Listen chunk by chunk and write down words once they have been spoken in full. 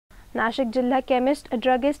नाशिक जिल्हा chemist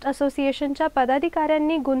druggist असोसिएशनच्या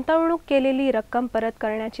पदाधिकाऱ्यांनी गुंतवणूक केलेली रक्कम परत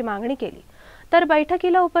करण्याची मागणी केली, तर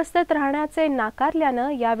बैठकीला उपस्थित राहण्याचे नाकारल्यानं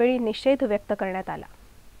यावेळी निषेध व्यक्त करण्यात आला।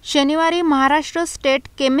 शनिवारी Maharashtra state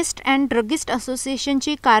chemist and druggist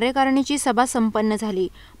असोसिएशनची कार्यकारिणीची सभा संपन्न झाली।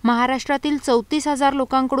 महाराष्ट्रातील 34,000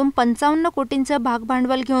 लोकांकडून 55 कोटींचं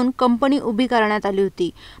भागभांडवल घेऊन कंपनी उभी करण्यात आली होती।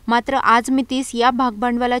 मात्र आज मितीस या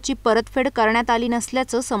भागभांडवलाची परतफेड करण्यात आली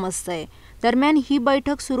नसल्याचं समजतंय। दरम्यान ही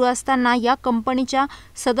बैठक सुरू असताना या कंपनीच्या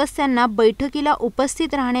सदस्यांना बैठकीला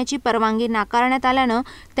उपस्थित राहण्याची परवानगी नाकारण्यात आल्यानं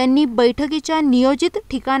त्यांनी बैठकीच्या नियोजित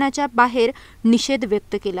ठिकाणाच्या बाहेर निषेध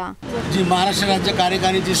व्यक्त केला। जी महाराष्ट्र राज्य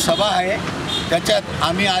कार्यकारिणीची सभा आहे त्याच्यात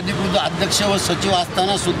आम्ही अधिकृत अध्यक्ष व सचिव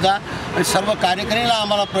असताना सुद्धा सर्व कार्यकारिणीला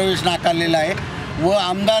आम्हाला प्रवेश नाकारलेला आहे व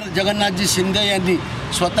आमदार जगन्नाथजी शिंदे यांनी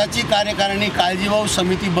स्वतःची कार्यकारिणी काळजीभाऊ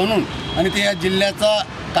समिती बनवून आणि ते या जिल्ह्याचा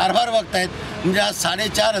कारभार बघतायत। म्हणजे आज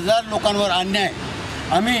 4,500 लोकांवर अन्याय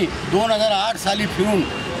आम्ही 2008 साली फिरून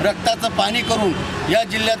रक्ताचं पाणी करून या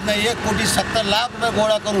जिल्ह्यातनं 1,70,00,000 रुपये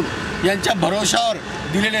गोळा करून यांच्या भरोशावर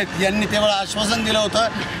दिलेले आहेत। यांनी तेवढं आश्वासन दिलं होतं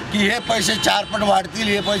की हे पैसे 4 पट वाढतील,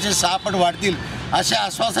 हे पैसे 6 पट वाढतील असे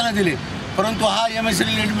आश्वासनं दिले, परंतु हा MSD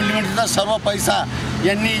लिमिटेडचा सर्व पैसा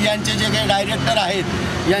यांनी यांचे जे काही डायरेक्टर आहेत,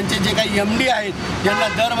 यांचे जे काही MD आहेत, यांना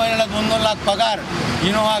दर महिन्याला 2-2 लाख पगार,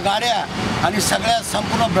 इनोव्हा गाड्या आणि सगळ्या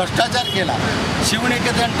संपूर्ण भ्रष्टाचार केला।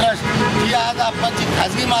 शिवनिकेतन ट्रस्ट ही आज आपली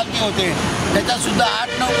खाजगी मालकी होते, त्याच्यातसुद्धा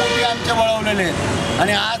 8-9 कोटी आमचे वळवलेले आहेत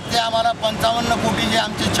आणि आज ते आम्हाला 55 कोटी जे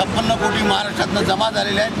आमचे 56 कोटी महाराष्ट्रातनं जमा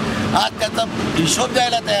झालेले आहेत, आज त्याचा हिशोब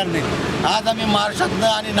द्यायला तयार नाही। आज आम्ही महाराष्ट्रातनं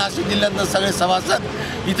आणि नाशिक जिल्ह्यातनं सगळे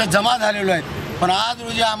सभासद इथं जमा झालेलो आहेत, पण आज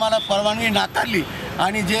रोजी आम्हाला परवानगी नाकारली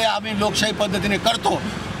आणि जे आम्ही लोकशाही पद्धतीने करतो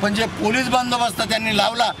पण जे पोलीस बंदोबस्त त्यांनी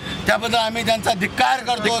लावला त्याबद्दल आम्ही त्यांचा धिक्कार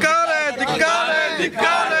करतो,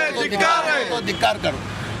 धिक्कार करतो।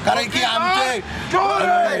 कारण की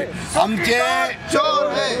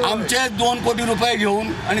आमचे 2 कोटी रुपये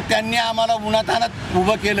घेऊन आणि त्यांनी आम्हाला उन्हातान्हात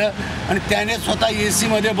उभं केलं आणि त्याने स्वतः AC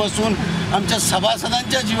मध्ये बसून आमच्या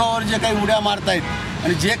सभासदांच्या जीवावर जे काही उड्या मारतायत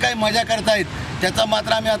आणि जे काही मजा करतायत त्याचा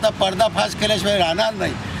मात्र आम्ही आता पर्दाफाश केल्याशिवाय राहणार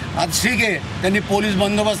नाही। आज ठीक आहे, त्यांनी पोलीस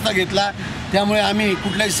बंदोबस्त घेतला त्यामुळे आम्ही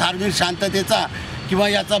कुठल्याही सार्वजनिक शांततेचा किंवा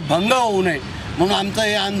याचा भंग होऊ नये म्हणून आमचं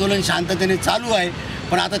हे आंदोलन शांततेने चालू आहे,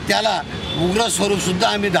 पण आता त्याला उग्र स्वरूप सुद्धा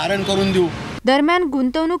आम्ही धारण करून देऊ। दरम्यान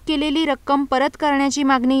गुंतवणूक केलेली रक्कम परत करण्याची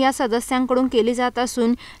मागणी या सदस्यांकडून केली जात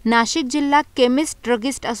असून नाशिक जिल्हा केमिस्ट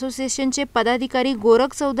ड्रगिस्ट असोसिएशनचे पदाधिकारी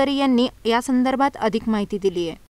गोरख चौधरी यांनी या संदर्भात अधिक माहिती दिली आहे।